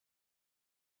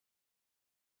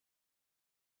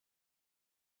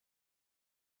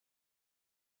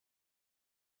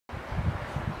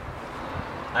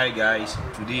Hi guys,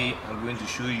 today I'm going to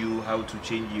show you how to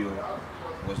change your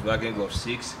Volkswagen Golf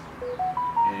 6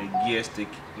 gear stick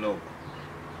knob.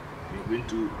 You're going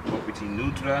to pop it in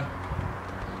neutral.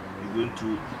 You're going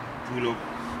to pull up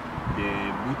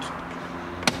the boot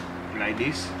like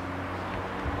this.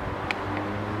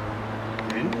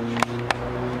 Then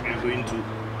you're going to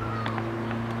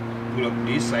pull up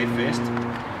this side first,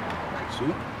 like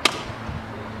so.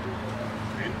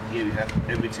 And here we have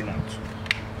everything out.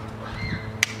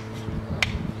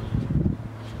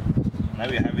 Now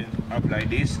we have it up like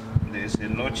this. There's a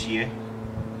notch here.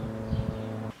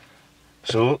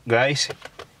 So guys,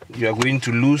 you are going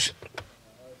to lose.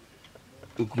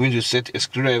 You're going to set a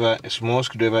screwdriver, a small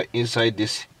screwdriver inside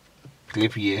this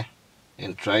clip here,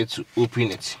 and try to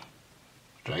open it.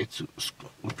 Try to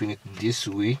open it this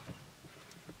way,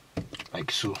 like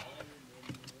so.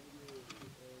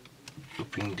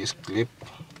 Open this clip,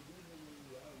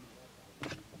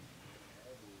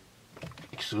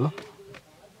 like so.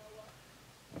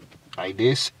 Like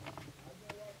this.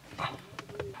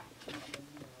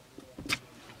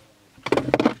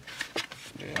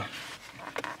 Yeah.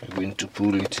 I'm going to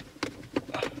pull it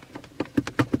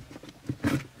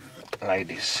like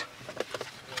this.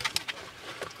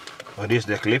 So this is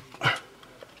the clip.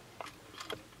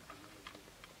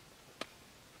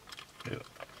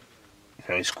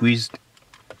 And squeezed.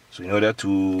 So in order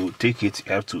to take it,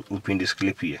 you have to open this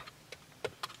clip here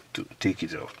to take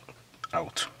it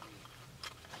out.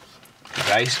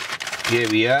 Guys, here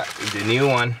we are with the new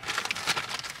one.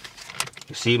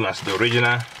 You see the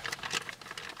original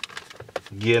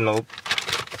gear knob.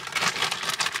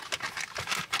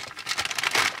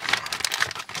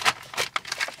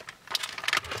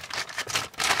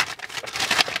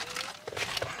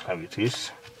 How it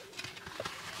is.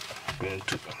 I'm going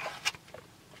to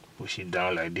push it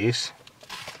down like this.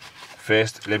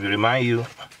 First, let me remind you, you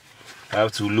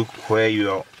have to look where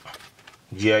your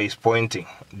gear is pointing,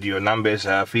 your numbers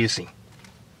are facing,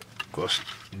 because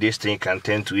this thing can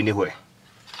turn to anywhere.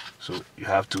 So you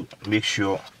have to make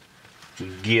sure the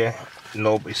gear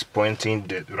knob is pointing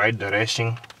the right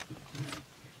direction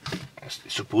as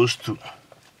it's supposed to.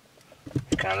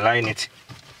 You can line it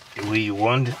the way you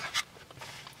want it.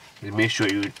 Make sure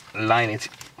you line it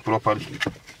properly.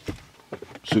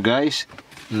 So guys,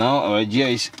 now our gear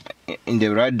is in the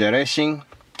right direction.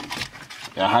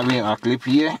 We are having our clip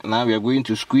here. Now we are going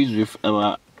to squeeze with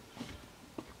our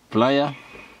plier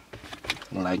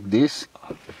like this.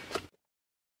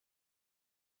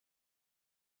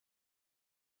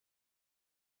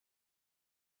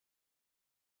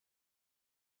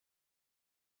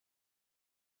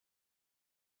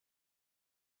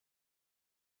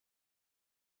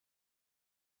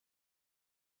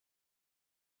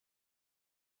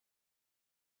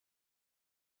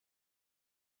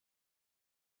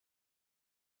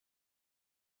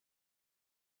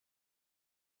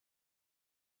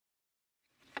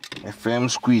 A firm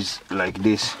squeeze like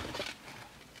this.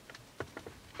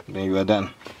 Then you are done.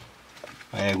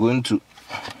 I am going to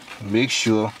make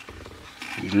sure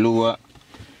we lower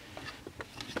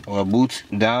our boot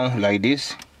down like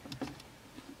this.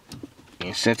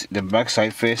 Insert the back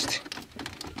side first,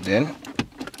 then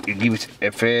you give it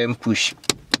a firm push.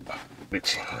 Give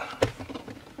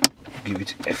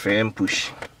it a firm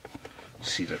push.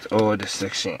 See that all the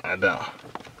sections are down.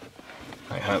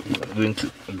 I'm going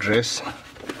to dress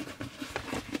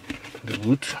the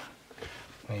boot,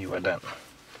 and you are done.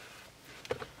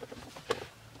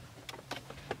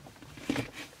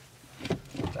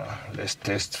 Now let's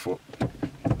test for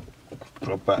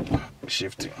proper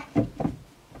shifting.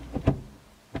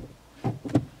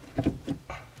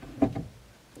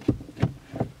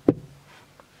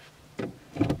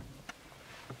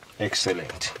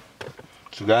 Excellent.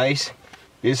 So guys,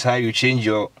 this is how you change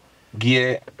your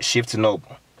gear shift knob.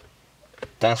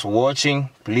 Thanks for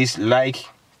watching. Please like,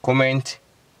 comment,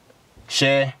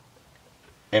 share,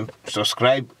 and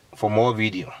subscribe for more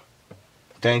video.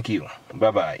 Thank you.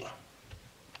 Bye bye.